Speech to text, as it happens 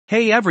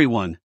Hey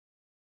everyone!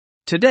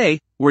 Today,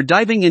 we're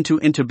diving into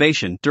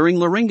intubation during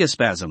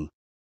laryngospasm.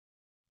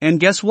 And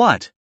guess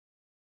what?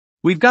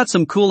 We've got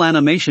some cool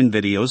animation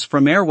videos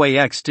from Airway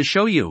Ex to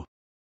show you.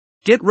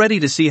 Get ready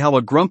to see how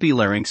a grumpy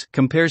larynx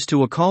compares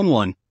to a calm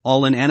one,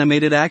 all in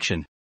animated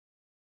action.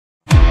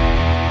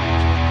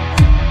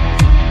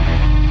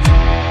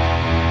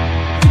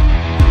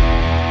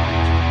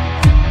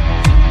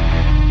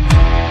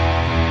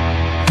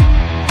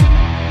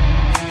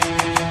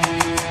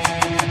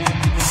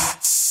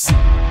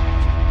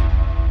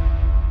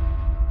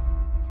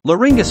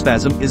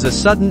 Laryngospasm is a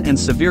sudden and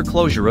severe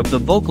closure of the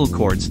vocal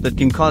cords that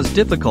can cause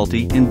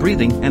difficulty in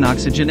breathing and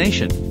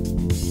oxygenation.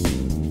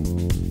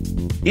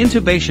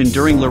 Intubation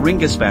during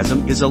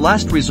laryngospasm is a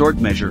last resort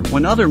measure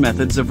when other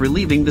methods of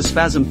relieving the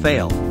spasm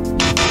fail.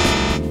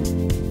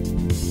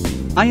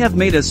 I have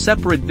made a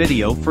separate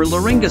video for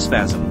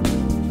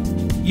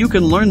laryngospasm. You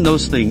can learn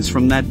those things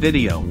from that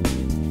video.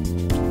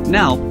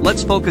 Now,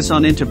 let's focus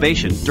on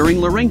intubation during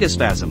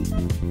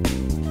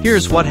laryngospasm.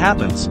 Here's what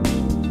happens.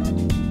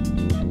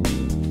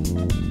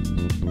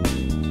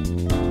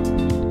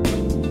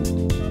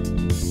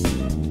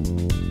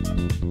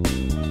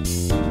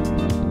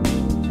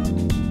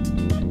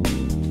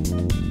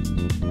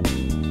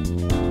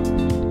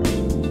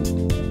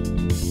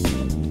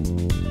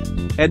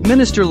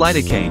 Administer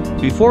lidocaine.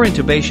 Before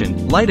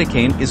intubation,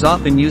 lidocaine is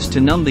often used to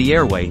numb the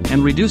airway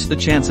and reduce the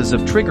chances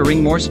of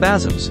triggering more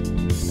spasms.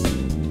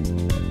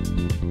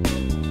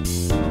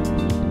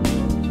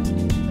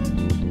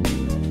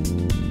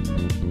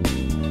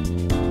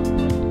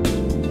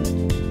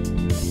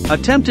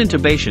 Attempt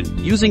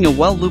intubation using a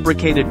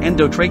well-lubricated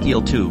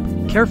endotracheal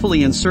tube,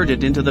 carefully insert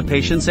it into the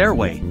patient's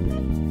airway.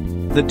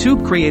 The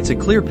tube creates a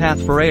clear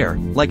path for air,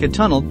 like a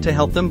tunnel, to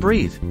help them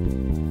breathe.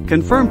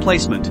 Confirm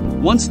placement.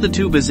 Once the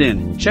tube is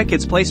in, check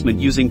its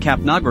placement using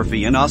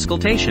capnography and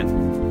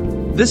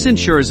auscultation. This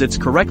ensures it's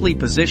correctly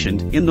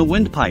positioned in the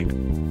windpipe.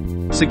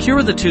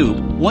 Secure the tube.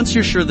 Once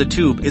you're sure the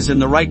tube is in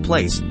the right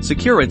place,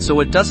 secure it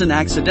so it doesn't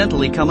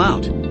accidentally come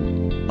out.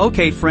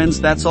 Okay friends,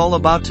 that's all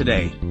about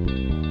today.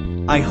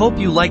 I hope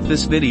you like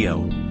this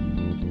video.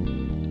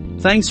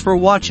 Thanks for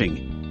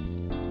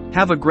watching.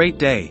 Have a great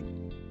day.